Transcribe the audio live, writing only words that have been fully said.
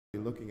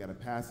looking at a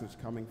passage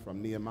coming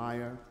from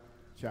Nehemiah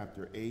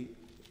chapter 8.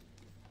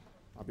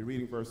 I'll be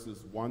reading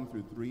verses 1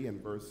 through 3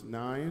 and verse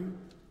 9.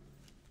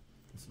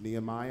 It's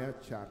Nehemiah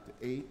chapter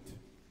 8,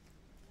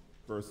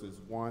 verses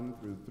 1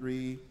 through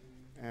 3,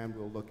 and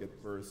we'll look at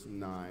verse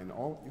 9.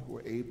 All of you who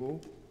are able,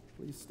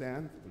 please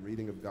stand for the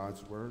reading of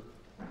God's word.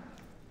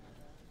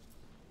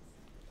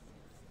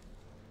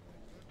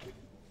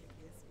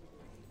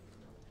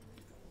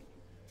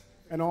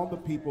 And all the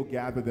people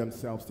gathered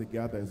themselves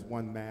together as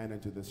one man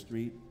into the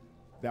street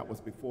that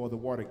was before the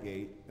water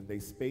gate, and they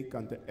spake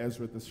unto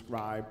Ezra the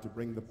scribe to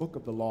bring the book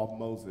of the law of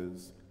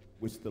Moses,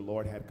 which the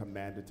Lord had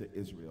commanded to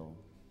Israel.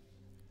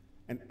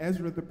 And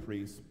Ezra the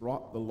priest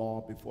brought the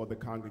law before the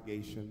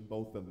congregation,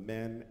 both of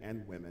men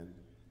and women,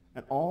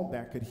 and all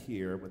that could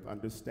hear with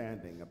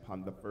understanding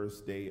upon the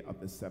first day of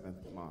the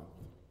 7th month.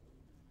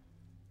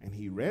 And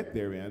he read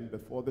therein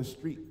before the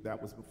street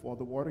that was before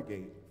the water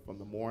gate, from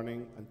the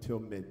morning until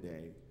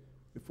midday,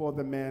 before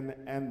the men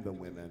and the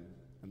women,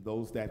 and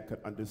those that could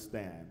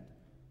understand,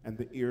 and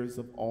the ears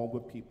of all the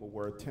people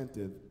were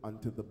attentive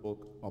unto the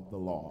book of the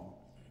law.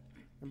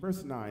 And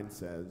verse 9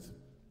 says,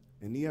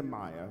 And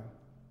Nehemiah,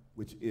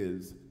 which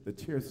is the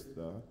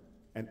Tirsah,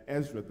 and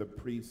Ezra the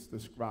priest, the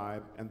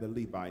scribe, and the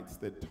Levites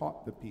that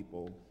taught the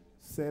people,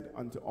 said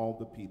unto all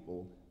the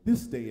people,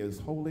 This day is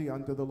holy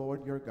unto the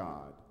Lord your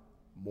God.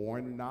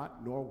 Mourn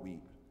not nor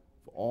weep,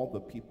 for all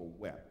the people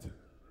wept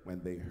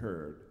when they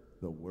heard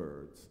the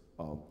words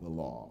of the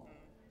law.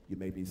 You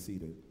may be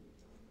seated.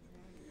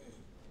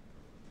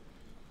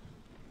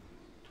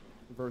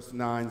 Verse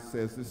 9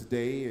 says, This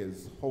day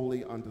is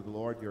holy unto the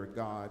Lord your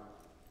God.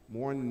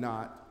 Mourn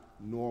not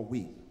nor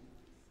weep,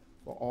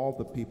 for all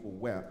the people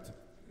wept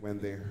when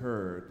they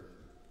heard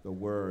the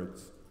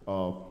words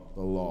of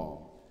the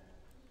law.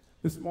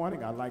 This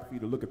morning, I'd like for you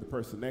to look at the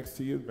person next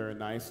to you very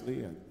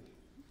nicely, and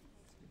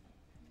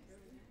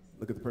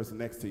look at the person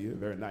next to you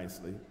very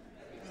nicely.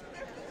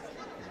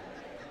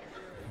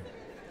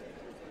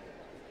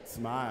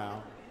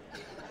 Smile,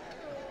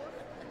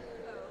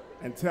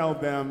 and tell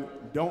them,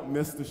 don't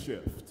miss the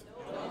shift.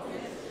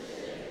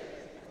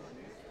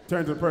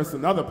 Turn to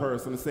another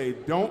person and say,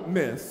 don't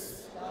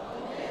miss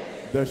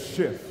the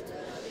shift.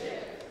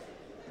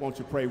 Won't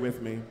you pray with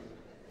me?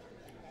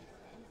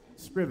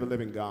 Spirit of the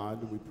living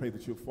God, we pray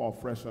that you'll fall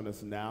fresh on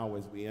us now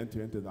as we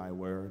enter into thy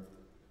word.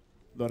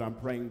 Lord, I'm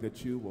praying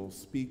that you will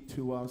speak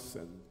to us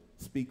and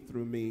speak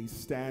through me.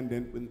 Stand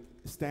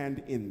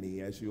in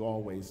me as you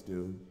always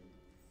do.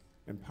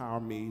 Empower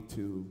me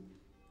to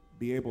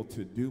be able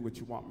to do what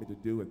you want me to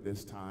do at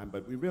this time.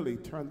 But we really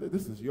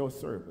this is your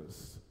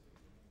service.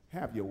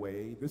 Have your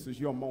way. This is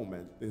your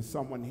moment. There's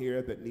someone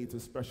here that needs a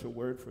special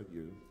word for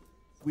you.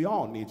 We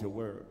all need your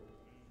word.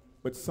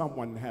 But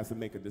someone has to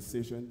make a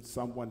decision.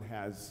 Someone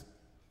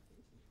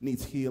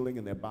needs healing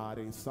in their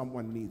body.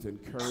 Someone needs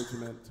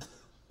encouragement.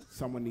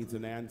 Someone needs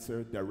an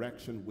answer,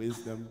 direction,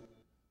 wisdom.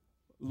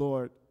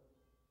 Lord,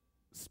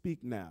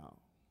 speak now.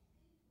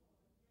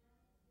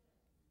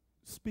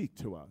 Speak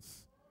to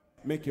us.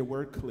 Make your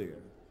word clear.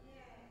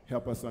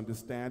 Help us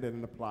understand it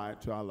and apply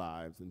it to our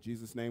lives. In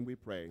Jesus' name we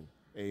pray.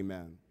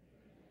 Amen.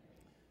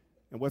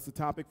 And what's the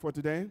topic for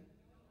today?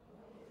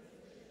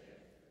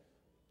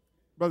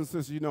 Brothers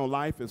and sisters, you know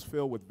life is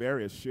filled with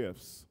various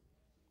shifts,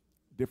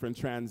 different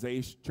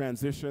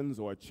transitions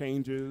or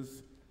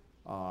changes,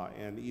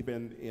 and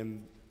even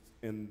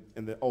in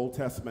the Old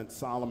Testament,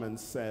 Solomon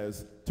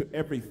says, to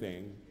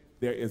everything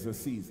there is a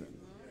season.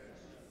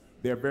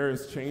 There are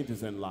various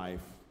changes in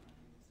life.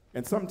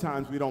 And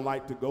sometimes we don't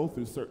like to go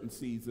through certain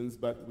seasons,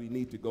 but we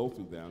need to go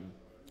through them.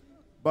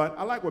 But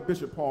I like what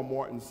Bishop Paul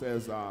Morton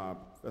says,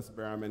 Professor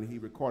Berriman. He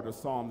recorded a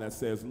psalm that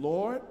says,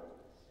 Lord,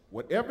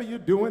 whatever you're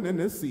doing in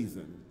this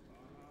season,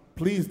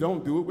 please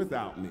don't do it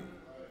without me.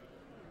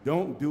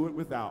 Don't do it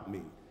without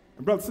me.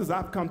 And brothers and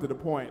sisters, I've come to the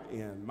point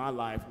in my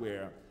life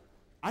where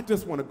I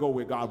just want to go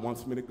where God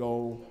wants me to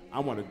go. I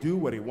want to do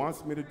what he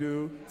wants me to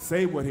do,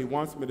 say what he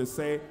wants me to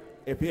say.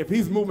 If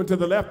he's moving to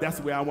the left,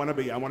 that's where I want to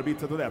be. I want to be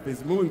to the left. If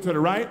he's moving to the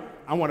right,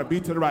 I want to be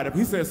to the right. If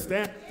he says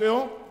stand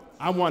still,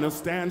 I want to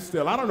stand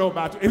still. I don't know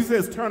about you. If he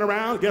says turn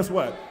around, guess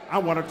what? I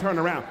want to turn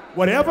around.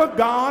 Whatever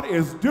God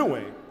is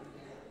doing,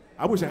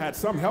 I wish I had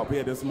some help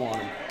here this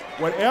morning.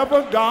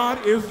 Whatever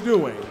God is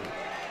doing,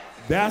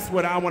 that's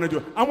what I want to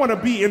do. I want to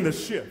be in the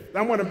shift.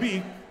 I want to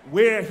be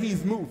where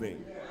he's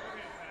moving.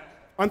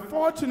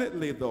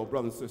 Unfortunately, though,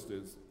 brothers and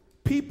sisters,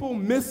 people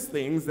miss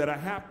things that are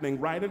happening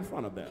right in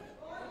front of them.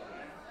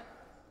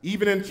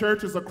 Even in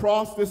churches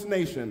across this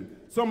nation,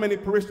 so many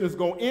parishioners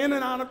go in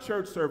and out of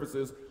church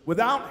services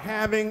without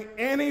having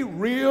any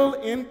real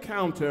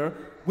encounter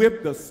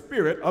with the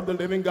Spirit of the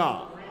living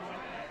God.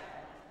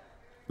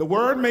 The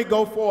word may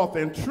go forth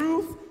in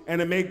truth, and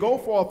it may go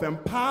forth in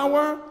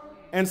power,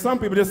 and some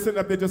people just sitting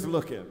up there just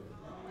looking.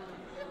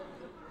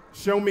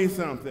 Show me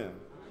something.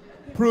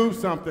 Prove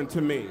something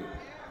to me.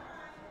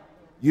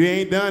 You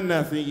ain't done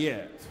nothing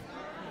yet.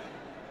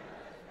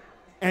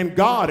 And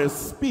God is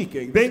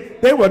speaking.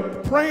 They were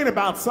praying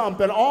about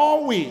something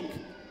all week,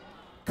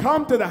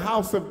 Come to the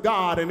house of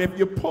God, and if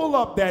you pull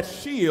up that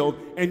shield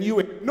and you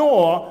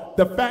ignore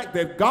the fact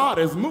that God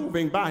is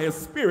moving by his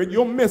Spirit,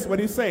 you'll miss what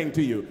he's saying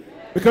to you.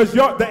 Because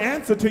the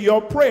answer to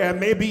your prayer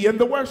may be in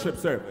the worship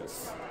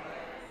service.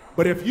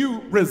 But if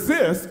you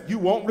resist, you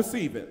won't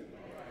receive it.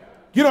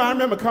 You know, I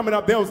remember coming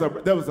up,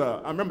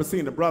 I remember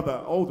seeing a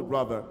brother, older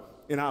brother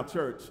in our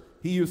church.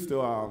 He used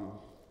to,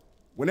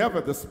 whenever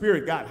the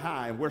Spirit got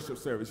high in worship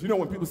service, you know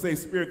when people say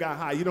Spirit got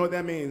high, you know what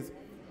that means?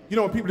 You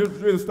know when people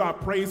just really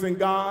start praising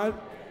God?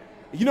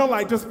 You know,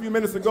 like just a few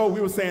minutes ago, we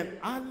were saying,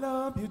 I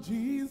love you,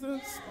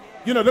 Jesus.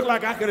 You know, looked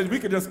like we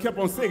could just keep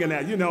on singing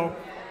that, you know.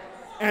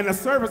 And the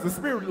service, the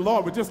Spirit of the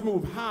Lord would just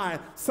move high.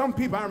 Some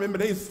people, I remember,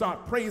 they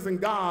start praising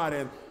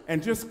God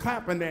and just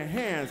clapping their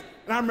hands.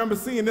 And I remember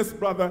seeing this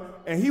brother,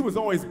 and he was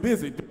always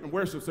busy during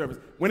worship service.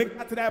 When it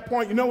got to that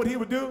point, you know what he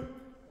would do?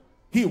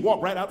 He would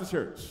walk right out the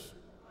church.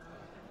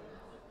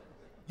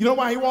 You know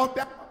why he walked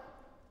out?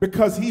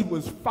 Because he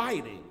was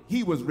fighting.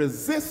 He was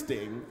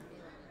resisting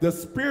the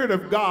Spirit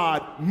of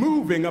God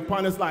moving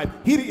upon his life.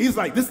 He's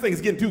like, this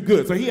thing's getting too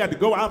good. So he had to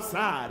go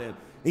outside, and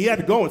he had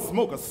to go and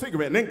smoke a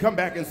cigarette and then come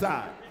back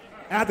inside.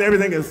 After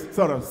everything is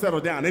sort of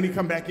settled down, then he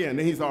come back in,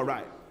 then he's all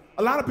right.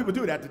 A lot of people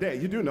do that today.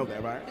 You do know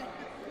that, right?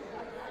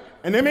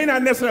 And they may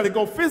not necessarily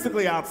go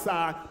physically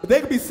outside, but they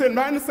could be sitting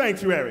right in the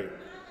sanctuary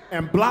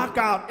and block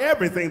out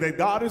everything that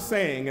God is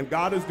saying and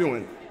God is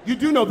doing. You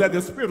do know that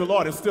the Spirit of the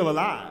Lord is still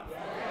alive.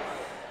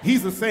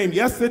 He's the same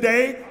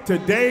yesterday,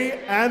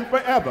 today, and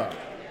forever.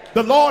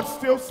 The Lord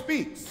still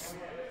speaks.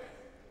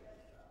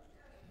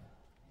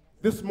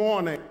 This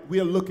morning,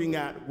 we are looking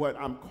at what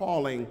I'm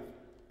calling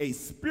a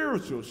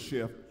spiritual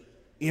shift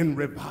in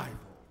revival.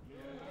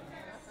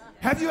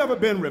 Have you ever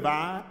been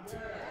revived?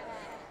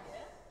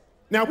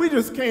 Now, we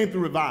just came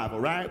through revival,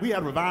 right? We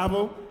had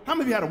revival. How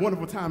many of you had a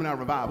wonderful time in our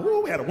revival?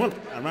 Ooh, we had a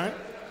wonderful time, right?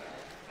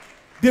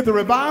 Did the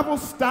revival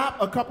stop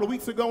a couple of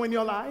weeks ago in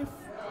your life?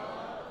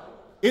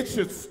 It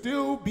should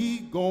still be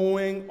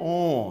going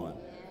on.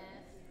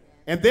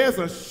 And there's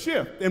a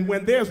shift, and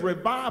when there's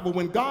revival,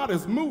 when God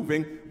is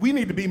moving, we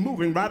need to be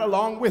moving right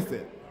along with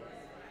it.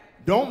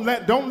 Don't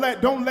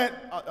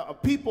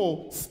let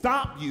people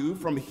stop you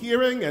from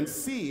hearing and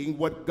seeing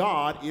what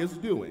God is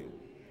doing.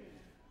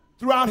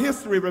 Throughout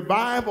history,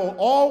 revival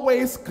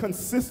always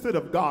consisted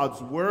of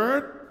God's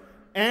word,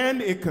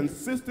 and it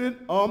consisted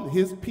of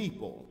his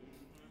people.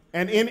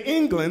 And in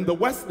England, the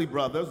Wesley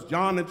brothers,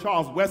 John and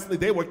Charles Wesley,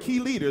 they were key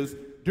leaders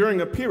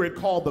during a period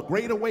called the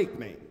Great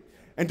Awakening.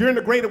 And during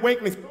the Great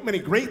Awakening, so many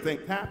great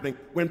things happening.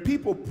 When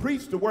people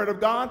preached the word of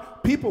God,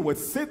 people would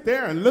sit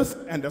there and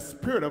listen, and the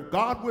Spirit of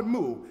God would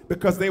move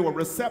because they were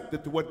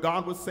receptive to what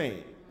God was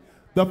saying.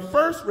 The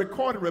first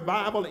recorded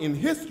revival in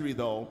history,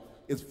 though,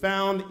 is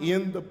found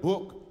in the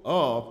book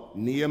of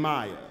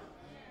Nehemiah.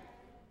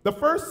 The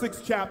first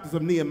 6 chapters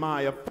of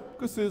Nehemiah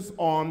focuses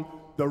on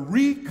the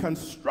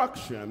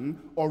reconstruction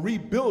or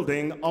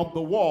rebuilding of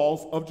the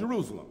walls of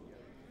Jerusalem.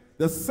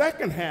 The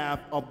second half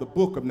of the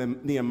book of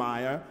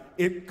Nehemiah,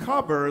 it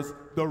covers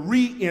the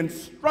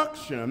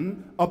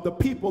re-instruction of the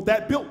people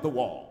that built the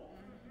wall.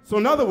 So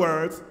in other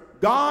words,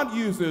 God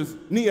uses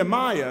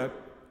Nehemiah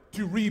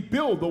to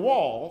rebuild the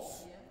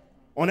walls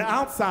on the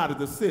outside of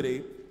the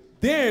city.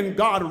 Then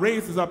God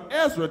raises up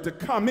Ezra to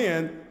come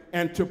in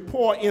and to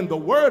pour in the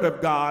word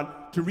of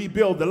God to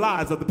rebuild the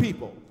lives of the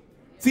people.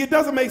 See, it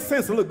doesn't make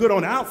sense to look good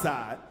on the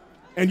outside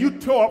and you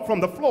tore up from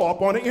the floor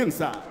up on the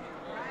inside.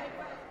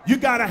 You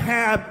got to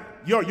have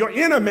your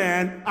inner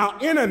man. Our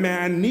inner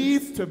man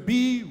needs to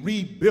be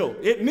rebuilt.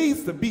 It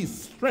needs to be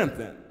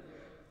strengthened.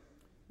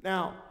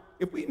 Now,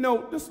 if we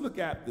know, just look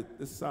at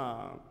this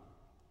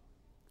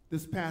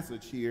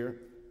passage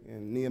here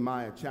in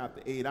Nehemiah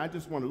chapter 8. I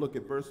just want to look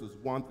at verses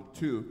 1 to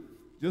 2.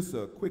 Just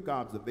a quick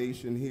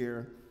observation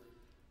here.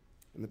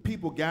 And the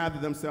people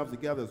gathered themselves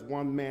together as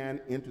one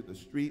man entered the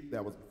street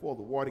that was before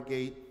the water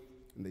gate.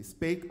 And they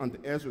spake unto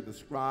Ezra the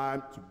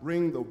scribe to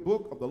bring the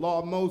book of the law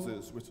of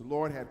Moses, which the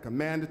Lord had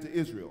commanded to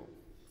Israel.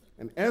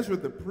 And Ezra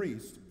the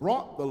priest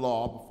brought the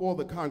law before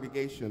the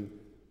congregation,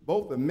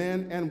 both the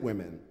men and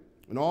women,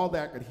 and all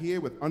that could hear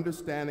with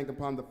understanding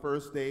upon the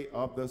first day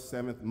of the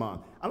 7th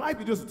month. I'd like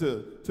you just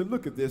to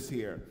look at this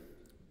here.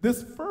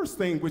 This first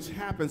thing, which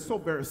happens so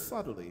very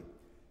subtly,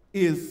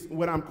 is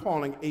what I'm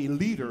calling a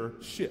leader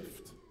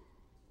shift.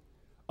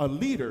 A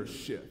leader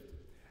shift.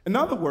 In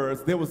other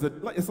words,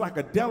 it's like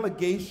a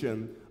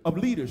delegation of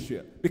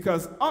leadership,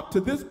 because up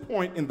to this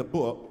point in the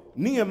book,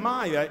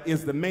 Nehemiah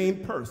is the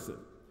main person.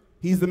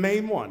 He's the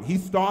main one. He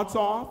starts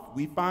off,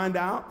 we find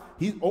out,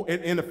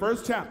 in the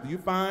first chapter, you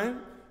find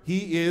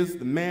he is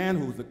the man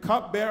who's the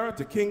cupbearer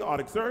to King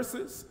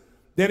Artaxerxes.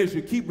 Then as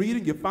you keep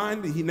reading, you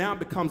find that he now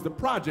becomes the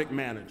project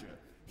manager.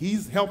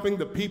 He's helping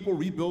the people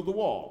rebuild the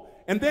wall.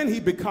 And then he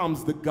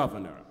becomes the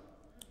governor.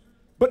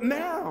 But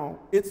now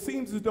it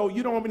seems as though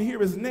you don't even hear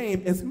his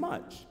name as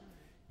much.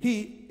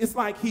 It's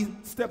like he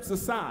steps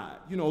aside,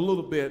 a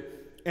little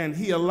bit, and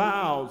he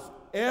allows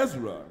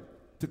Ezra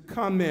to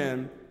come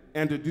in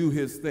and to do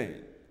his thing.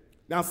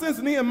 Now, since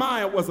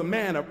Nehemiah was a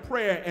man of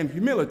prayer and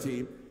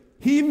humility,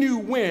 he knew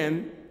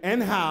when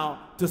and how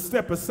to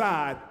step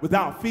aside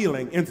without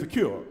feeling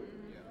insecure.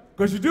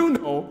 Because you do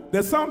know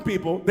that some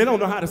people, they don't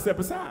know how to step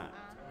aside.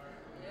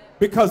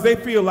 Because they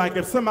feel like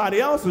if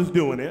somebody else is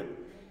doing it,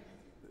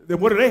 then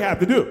what do they have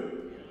to do?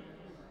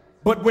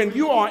 But when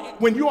you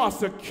are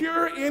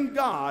secure in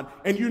God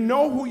and you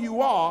know who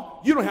you are,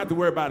 you don't have to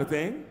worry about a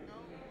thing.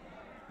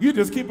 You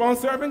just keep on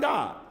serving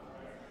God.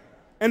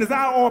 And as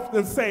I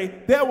often say,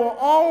 there will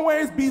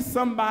always be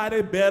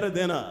somebody better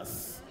than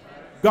us.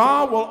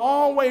 God will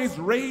always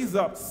raise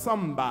up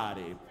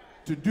somebody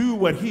to do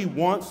what he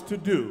wants to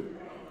do.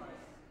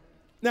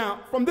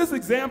 Now, from this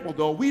example,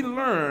 though, we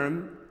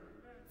learn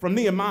from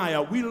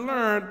Nehemiah, we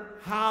learn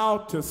how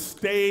to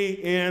stay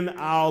in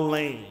our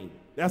lane.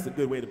 That's a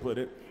good way to put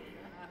it.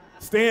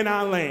 Stay in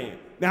our lane.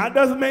 Now, it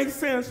doesn't make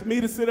sense for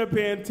me to sit up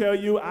here and tell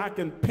you I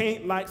can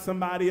paint like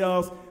somebody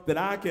else, that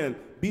I can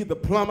be the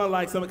plumber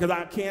like somebody, because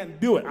I can't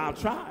do it. I'll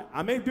try.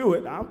 I may do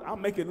it. I'll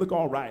make it look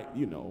all right,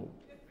 you know.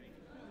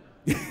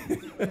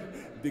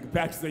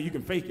 Patrick said you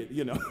can fake it,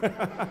 you know.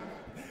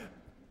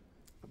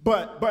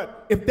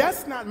 But if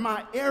that's not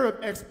my area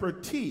of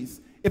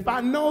expertise, if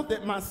I know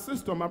that my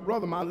sister, my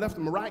brother, my left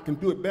and my right can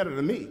do it better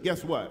than me,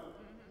 guess what?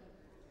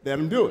 Let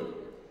them do it.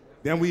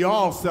 Then we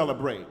all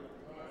celebrate.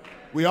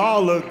 We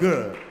all look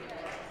good.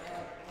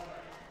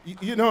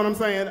 You know what I'm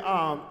saying?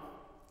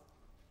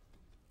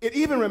 It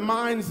even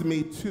reminds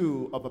me,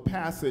 too, of a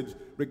passage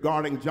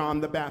regarding John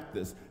the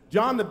Baptist.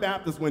 John the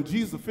Baptist, when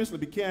Jesus officially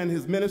began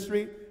his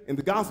ministry, in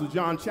the Gospel of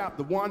John,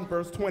 chapter 1,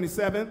 verse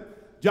 27,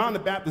 John the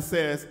Baptist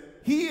says,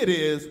 "He it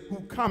is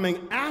who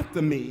coming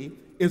after me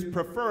is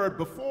preferred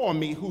before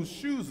me, whose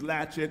shoes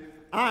latchet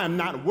I am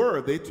not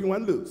worthy to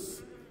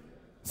unloose."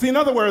 See, in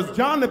other words,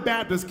 John the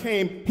Baptist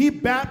came, he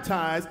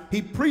baptized,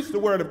 he preached the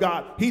word of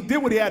God, he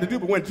did what he had to do,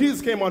 but when Jesus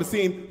came on the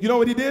scene, you know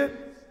what he did?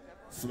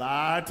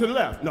 Slide to the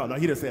left. No,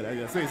 he didn't say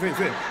that. See.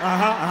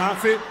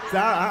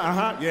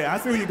 Yeah, I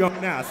see where you're going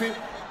now. See,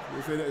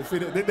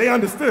 they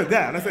understood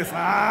that. I said,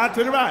 slide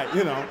to the right,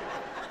 you know.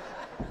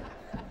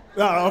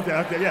 Oh,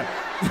 okay, yeah.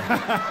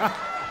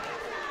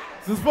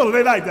 This is full of,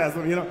 they like that,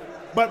 you know.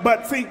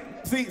 But see,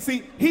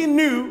 he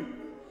knew,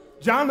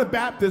 John the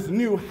Baptist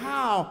knew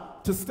how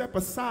to step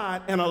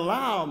aside and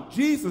allow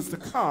Jesus to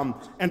come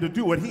and to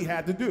do what he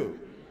had to do.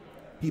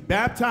 He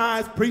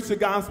baptized, preached the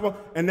gospel,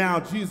 and now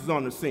Jesus is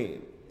on the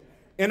scene.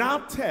 In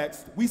our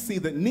text, we see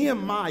that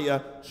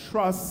Nehemiah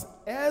trusts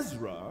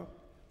Ezra,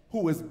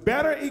 who is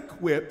better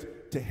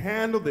equipped to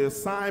handle the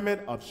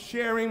assignment of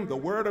sharing the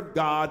word of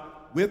God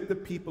with the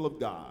people of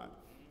God.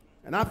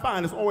 And I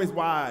find it's always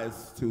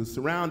wise to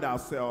surround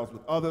ourselves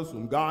with others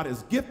whom God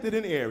has gifted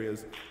in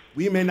areas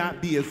we may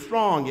not be as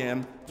strong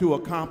in to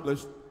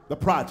accomplish the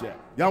project.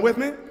 Y'all with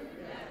me? Yes.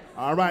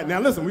 All right, now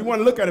listen, we want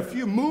to look at a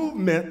few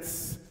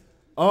movements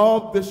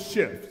of the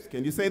shift.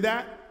 Can you say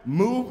that?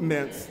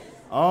 Movements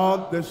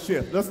of the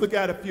shift. Let's look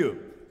at a few.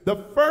 The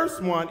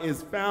first one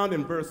is found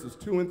in verses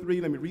 2 and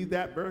 3. Let me read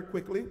that very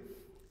quickly.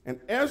 "And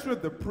Ezra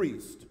the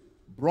priest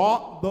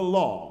brought the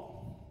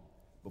law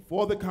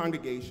before the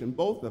congregation,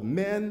 both of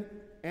men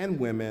and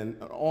women,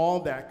 and all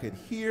that could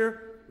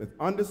hear with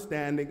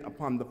understanding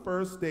upon the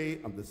first day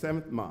of the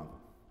 7th month.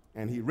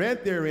 And he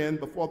read therein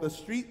before the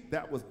street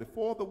that was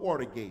before the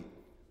water gate,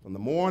 from the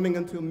morning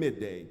until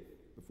midday,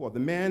 before the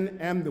men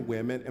and the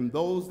women, and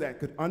those that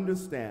could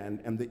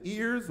understand, and the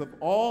ears of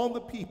all the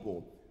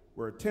people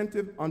were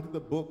attentive unto the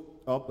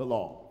book of the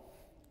law."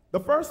 The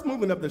first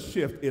movement of the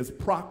shift is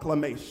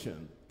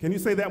proclamation. Can you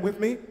say that with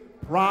me?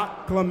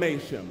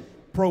 Proclamation.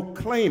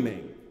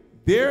 Proclaiming.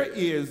 There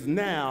is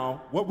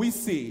now what we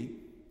see.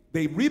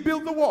 They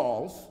rebuild the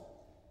walls.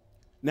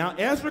 Now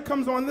Ezra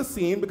comes on the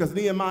scene because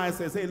Nehemiah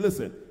says, hey,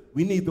 listen,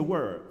 we need the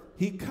word.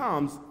 He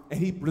comes and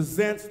he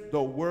presents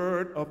the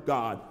word of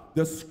God.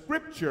 The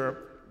scripture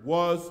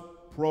was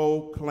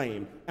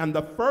proclaimed. And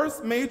the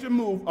first major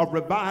move of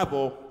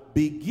revival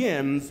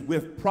begins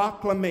with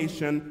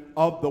proclamation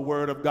of the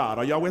word of God.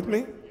 Are y'all with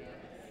me?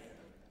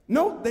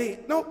 Note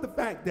the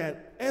fact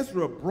that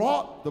Ezra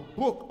brought the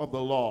book of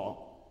the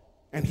law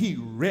and he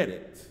read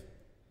it.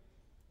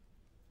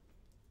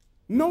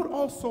 Note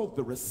also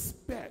the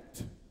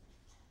respect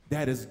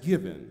that is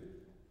given.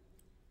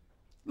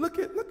 Look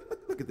at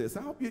this.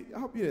 I hope you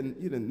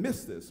didn't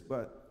miss this,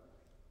 but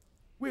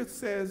where it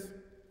says,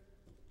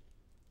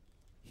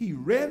 he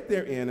read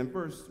therein in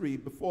verse 3,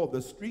 before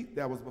the street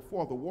that was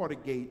before the water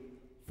gate,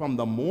 from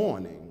the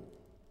morning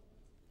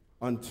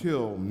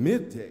until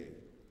midday.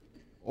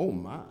 Oh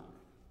my.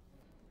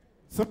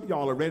 Some of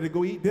y'all are ready to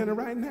go eat dinner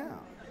right now.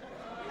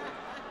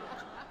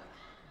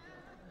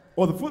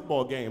 Or the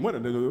football game,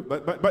 what do?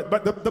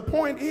 But the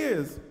point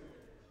is,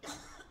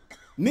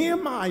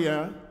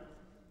 Nehemiah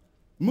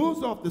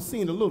moves off the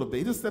scene a little bit.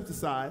 He just steps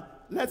aside,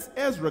 lets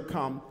Ezra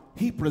come.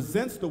 He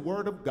presents the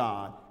word of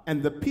God,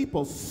 and the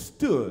people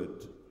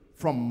stood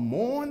from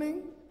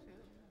morning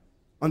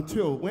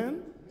until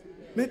when?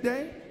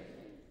 Midday.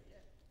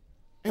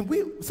 And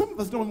some of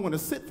us don't want to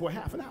sit for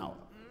half an hour.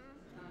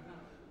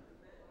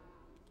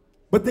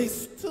 But they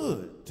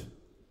stood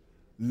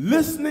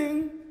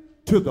listening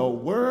to the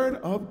word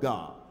of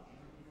God.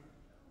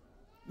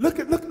 Look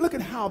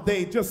at how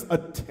they just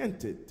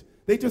attended.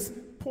 They just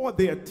poured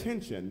their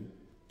attention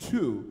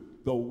to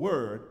the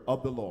word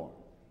of the Lord.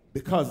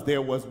 Because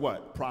there was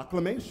what?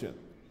 Proclamation.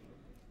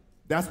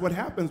 That's what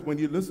happens when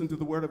you listen to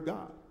the word of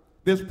God.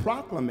 There's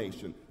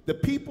proclamation. The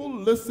people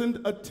listened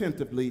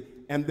attentively,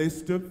 and they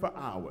stood for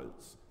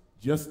hours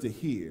just to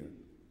hear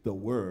the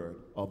word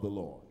of the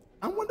Lord.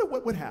 I wonder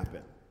what would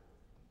happen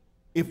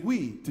if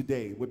we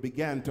today would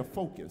begin to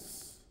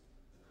focus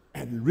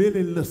and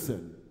really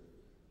listen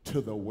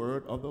to the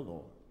word of the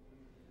Lord.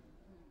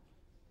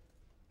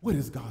 What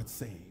is God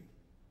saying?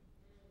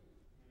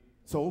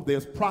 So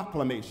there's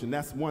proclamation.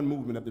 That's one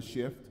movement of the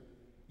shift.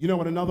 You know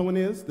what another one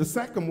is? The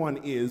second one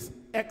is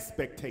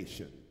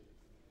expectation.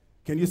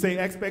 Can you say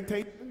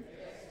expectation?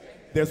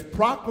 There's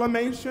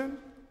proclamation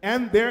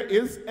and there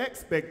is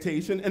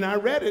expectation. And I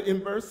read it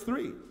in verse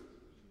 3.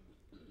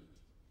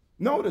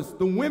 Notice,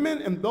 the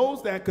women and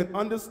those that could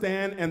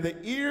understand, and the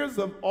ears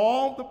of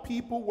all the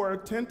people were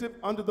attentive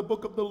unto the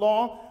book of the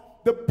law.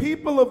 The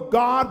people of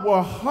God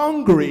were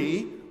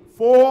hungry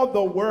for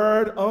the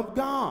word of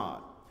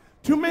God.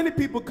 Too many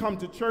people come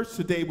to church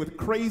today with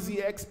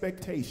crazy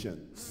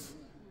expectations.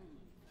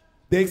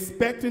 They're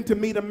expecting to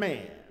meet a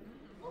man,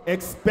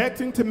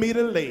 expecting to meet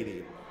a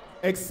lady,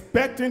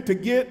 expecting to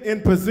get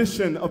in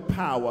position of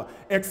power,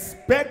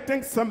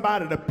 expecting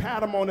somebody to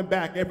pat them on the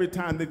back every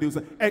time they do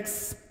something,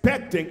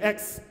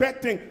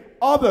 expecting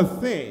other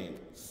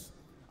things.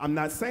 I'm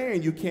not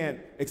saying you can't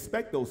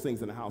expect those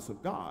things in the house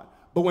of God,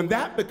 but when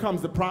that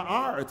becomes the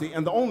priority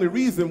and the only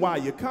reason why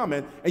you're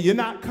coming, and you're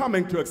not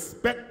coming to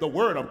expect the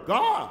word of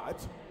God,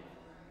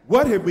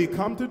 what have we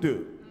come to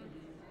do?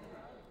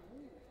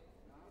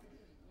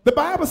 The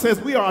Bible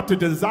says we are to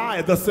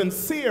desire the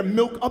sincere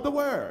milk of the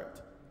word.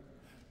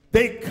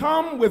 They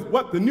come with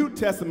what the New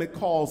Testament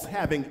calls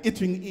having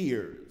itching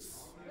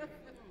ears.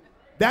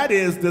 That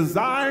is,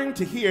 desiring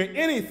to hear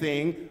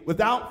anything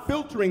without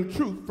filtering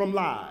truth from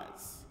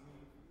lies.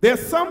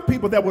 There's some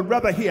people that would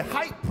rather hear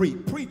hype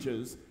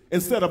preachers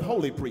instead of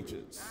holy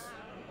preachers.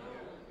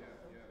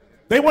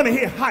 They want to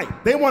hear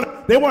hype. They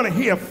want to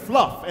hear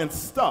fluff and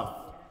stuff.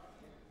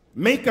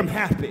 Make them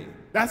happy.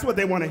 That's what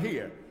they want to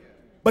hear.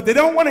 But they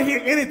don't want to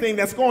hear anything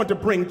that's going to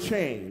bring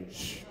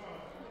change.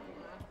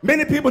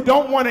 Many people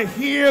don't want to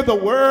hear the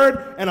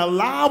word and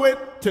allow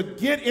it to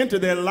get into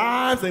their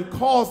lives and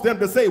cause them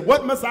to say,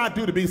 what must I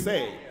do to be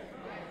saved?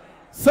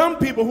 Some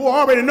people who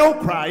already know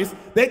Christ,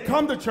 they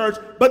come to church,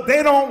 but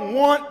they don't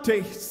want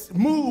to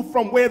move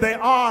from where they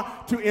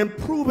are to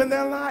improve in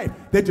their life.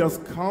 They're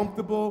just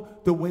comfortable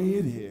the way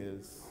it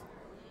is.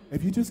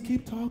 If you just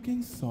keep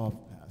talking soft,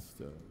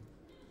 Pastor,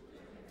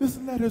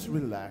 just let us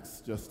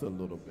relax just a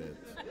little bit.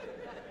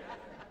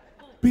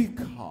 Be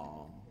calm.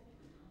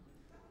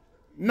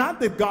 Not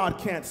that God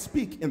can't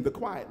speak in the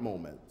quiet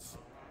moments,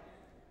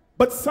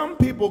 but some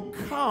people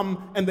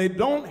come and they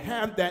don't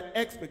have that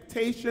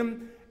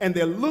expectation, and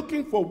they're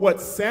looking for what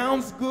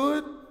sounds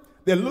good.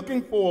 They're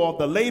looking for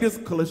the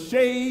latest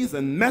cliches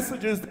and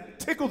messages that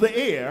tickle the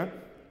air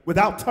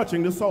without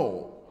touching the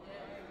soul.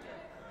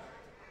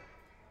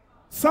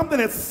 Something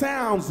that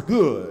sounds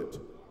good,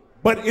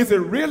 but is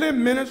it really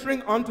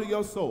ministering unto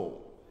your soul?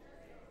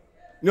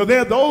 You know,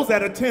 there are those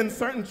that attend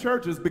certain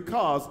churches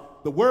because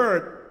the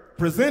word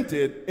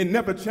presented, it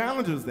never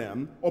challenges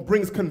them or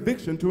brings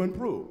conviction to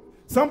improve.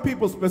 Some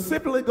people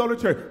specifically go to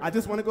church. I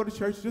just want to go to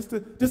church just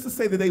to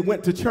say that they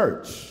went to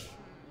church.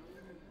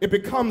 It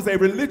becomes a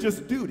religious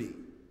duty.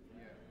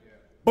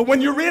 But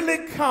when you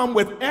really come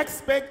with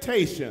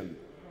expectation,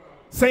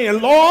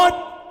 saying, Lord,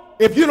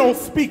 if you don't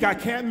speak, I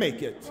can't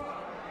make it.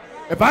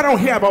 If I don't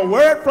have a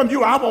word from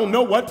you, I won't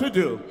know what to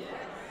do.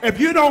 If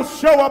you don't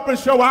show up and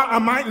show out, I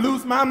might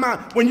lose my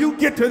mind. When you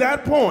get to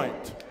that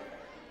point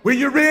where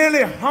you're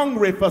really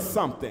hungry for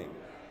something,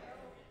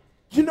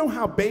 you know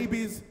how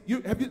babies,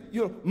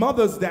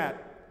 mothers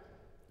that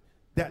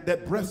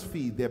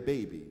breastfeed their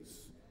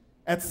babies.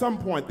 At some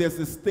point, there's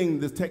this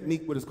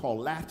technique what is called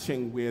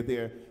latching, where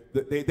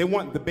they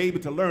want the baby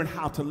to learn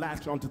how to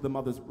latch onto the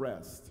mother's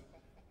breast.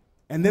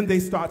 And then they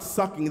start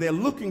sucking. They're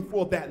looking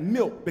for that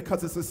milk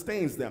because it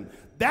sustains them.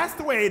 That's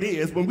the way it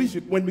is when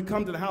we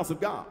come to the house of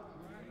God.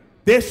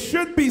 There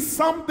should be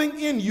something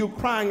in you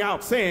crying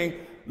out saying,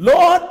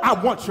 Lord, I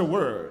want your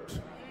word.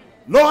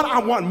 Lord, I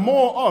want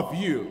more of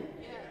you.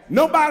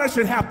 Nobody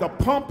should have to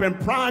pump and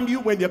prime you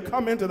when you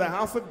come into the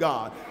house of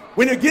God.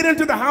 When you get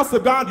into the house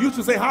of God, you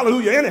should say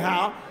hallelujah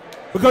anyhow,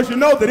 because you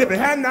know that if it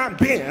had not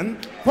been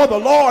for the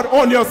Lord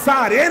on your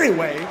side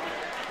anyway,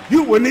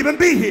 you wouldn't even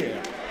be here.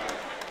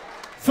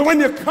 So when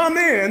you come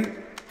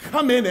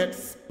in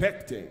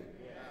expecting.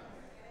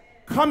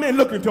 Come in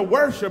looking to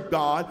worship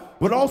God,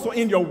 but also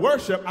in your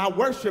worship, our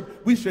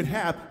worship, we should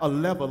have a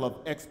level of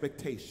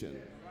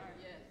expectation.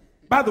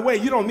 By the way,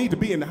 you don't need to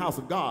be in the house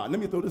of God. Let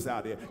me throw this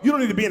out there. You don't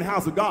need to be in the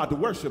house of God to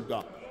worship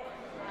God.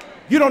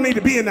 You don't need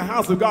to be in the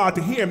house of God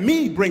to hear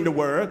me bring the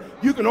word.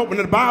 You can open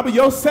the Bible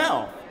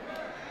yourself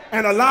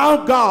and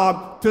allow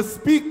God to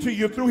speak to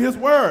you through his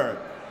word.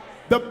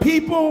 The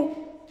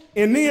people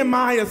in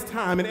Nehemiah's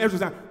time and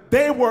Ezra's time,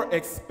 they were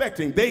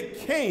expecting. They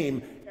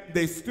came,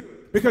 they stood.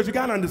 Because you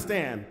got to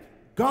understand,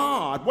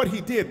 God, what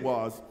he did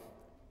was,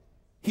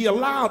 he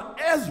allowed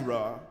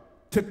Ezra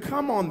to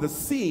come on the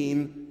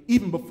scene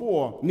even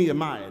before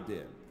Nehemiah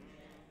did.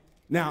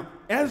 Now,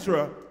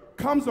 Ezra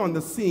comes on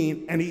the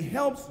scene and he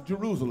helps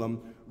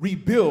Jerusalem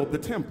rebuild the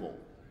temple.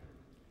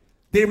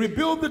 They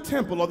rebuild the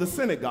temple or the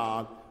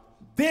synagogue.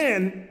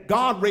 Then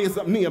God raised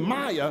up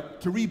Nehemiah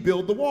to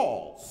rebuild the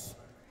walls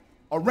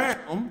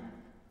around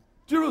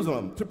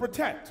Jerusalem to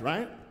protect,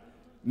 right?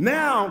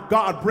 Now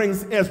God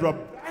brings Ezra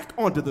back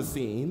onto the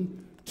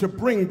scene to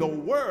bring the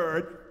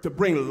word, to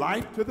bring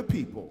life to the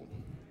people.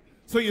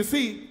 So you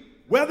see,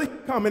 whether you're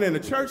coming in a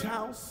church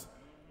house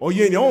or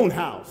you're in your own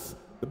house,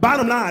 the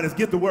bottom line is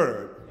get the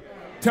word.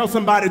 Tell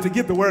somebody to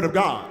get the word of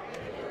God.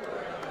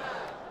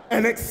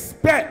 And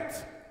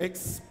expect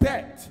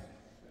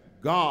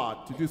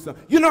God to do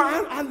something. You know,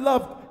 I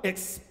love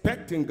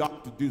expecting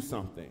God to do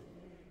something.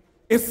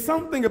 It's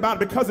something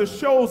about it because it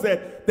shows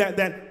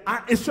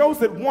it shows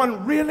that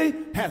one really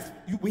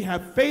we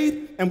have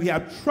faith and we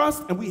have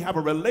trust and we have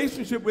a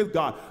relationship with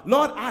God.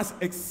 Lord, I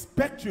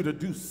expect you to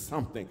do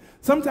something.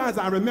 Sometimes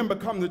I remember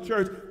coming to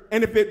church,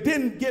 and if it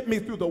didn't get me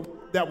through the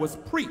word that was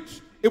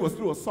preached, it was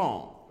through a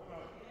song.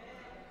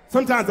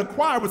 Sometimes the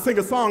choir would sing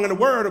a song and the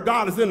word of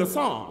God is in the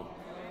song.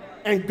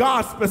 And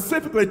God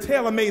specifically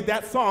tailor-made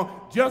that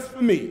song just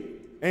for me.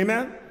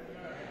 Amen?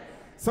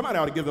 Somebody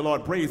ought to give the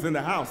Lord praise in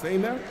the house.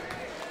 Amen?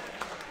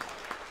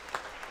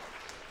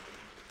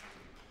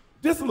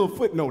 Just a little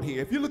footnote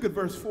here. If you look at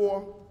verse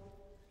 4,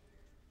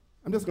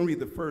 I'm just going to read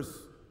the first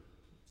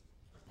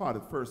part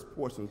of the first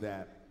portion of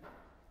that.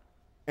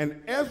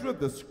 And Ezra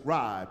the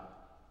scribe,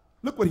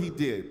 look what he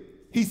did.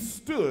 He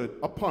stood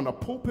upon a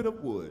pulpit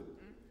of wood.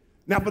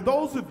 Now, for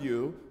those of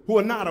you who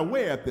are not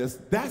aware of this,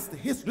 that's the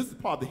history. This is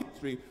part of the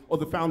history or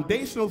the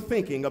foundational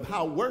thinking of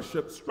how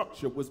worship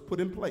structure was put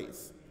in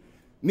place.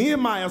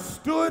 Nehemiah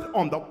stood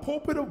on the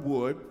pulpit of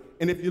wood,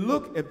 and if you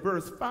look at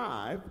verse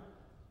 5,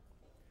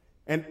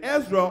 and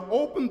Ezra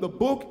opened the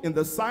book in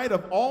the sight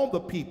of all the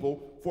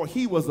people, for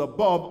he was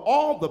above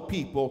all the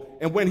people,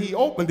 and when he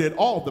opened it,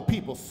 all the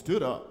people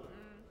stood up.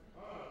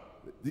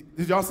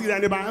 Did y'all see that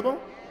in the Bible?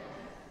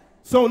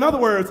 So in other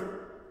words,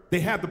 they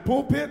have the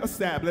pulpit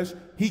established.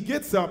 He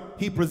gets up,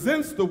 he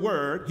presents the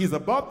word, he's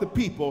above the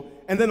people,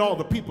 and then all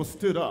the people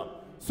stood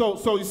up.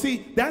 So you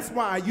see, that's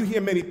why you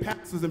hear many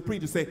pastors and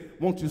preachers say,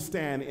 won't you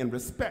stand in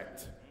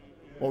respect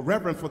or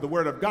reverence for the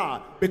word of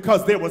God?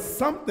 Because there was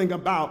something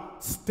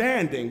about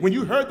standing. When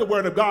you heard the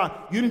word of God,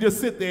 you didn't just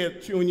sit there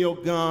chewing your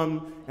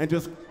gum and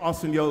just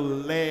crossing your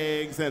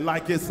legs and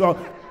like it's so.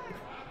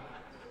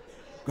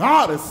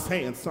 God is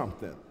saying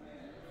something.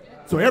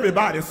 So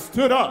everybody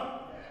stood up.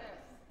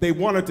 They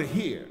wanted to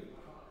hear.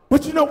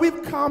 But you know,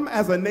 we've come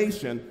as a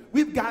nation,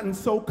 we've gotten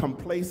so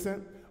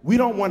complacent. We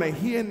don't want to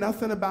hear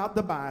nothing about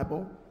the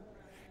Bible.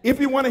 If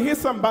we want to hear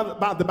something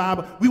about the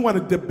Bible, we want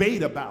to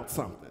debate about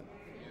something.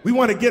 We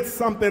want to get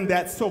something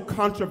that's so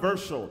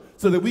controversial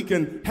so that we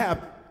can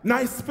have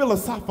nice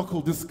philosophical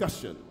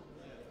discussion.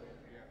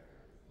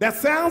 That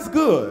sounds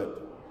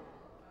good,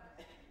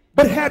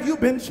 but have you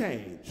been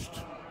changed?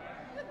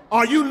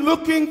 Are you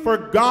looking for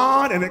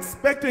God and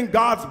expecting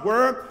God's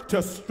word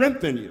to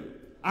strengthen you?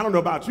 I don't know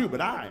about you,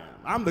 but I am.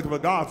 I'm looking for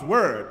God's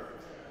word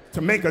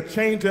to make a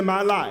change in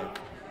my life.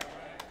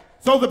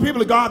 So the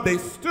people of God, they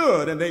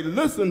stood and they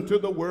listened to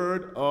the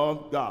word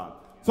of God.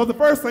 So the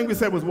first thing we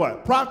said was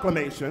what?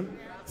 Proclamation.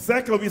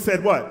 Secondly, we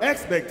said what?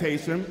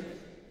 Expectation.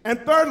 And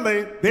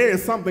thirdly, there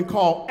is something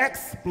called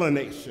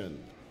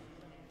explanation.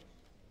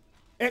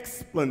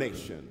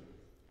 Explanation.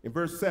 In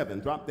verse 7,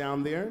 drop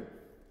down there.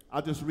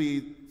 I'll just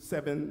read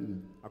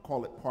 7, I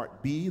call it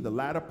part B, the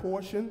latter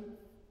portion.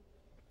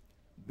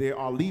 There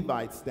are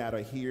Levites that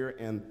are here,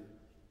 and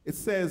it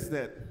says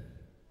that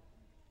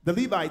the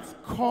Levites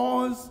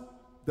caused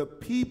the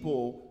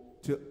people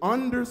to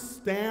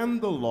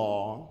understand the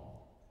law,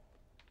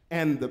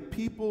 and the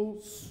people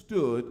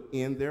stood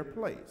in their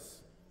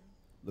place.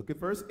 Look at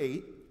verse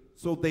 8.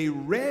 So they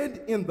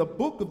read in the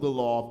book of the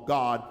law of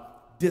God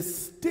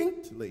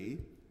distinctly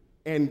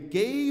and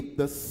gave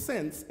the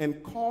sense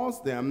and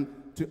caused them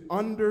to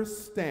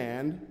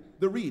understand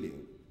the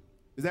reading.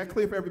 Is that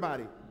clear for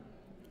everybody?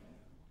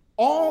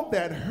 All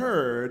that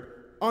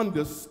heard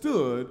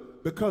understood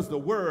because the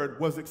word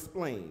was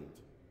explained.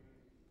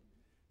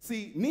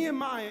 See,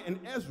 Nehemiah and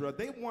Ezra,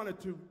 they wanted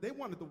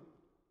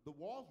the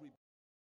walls rebuilt.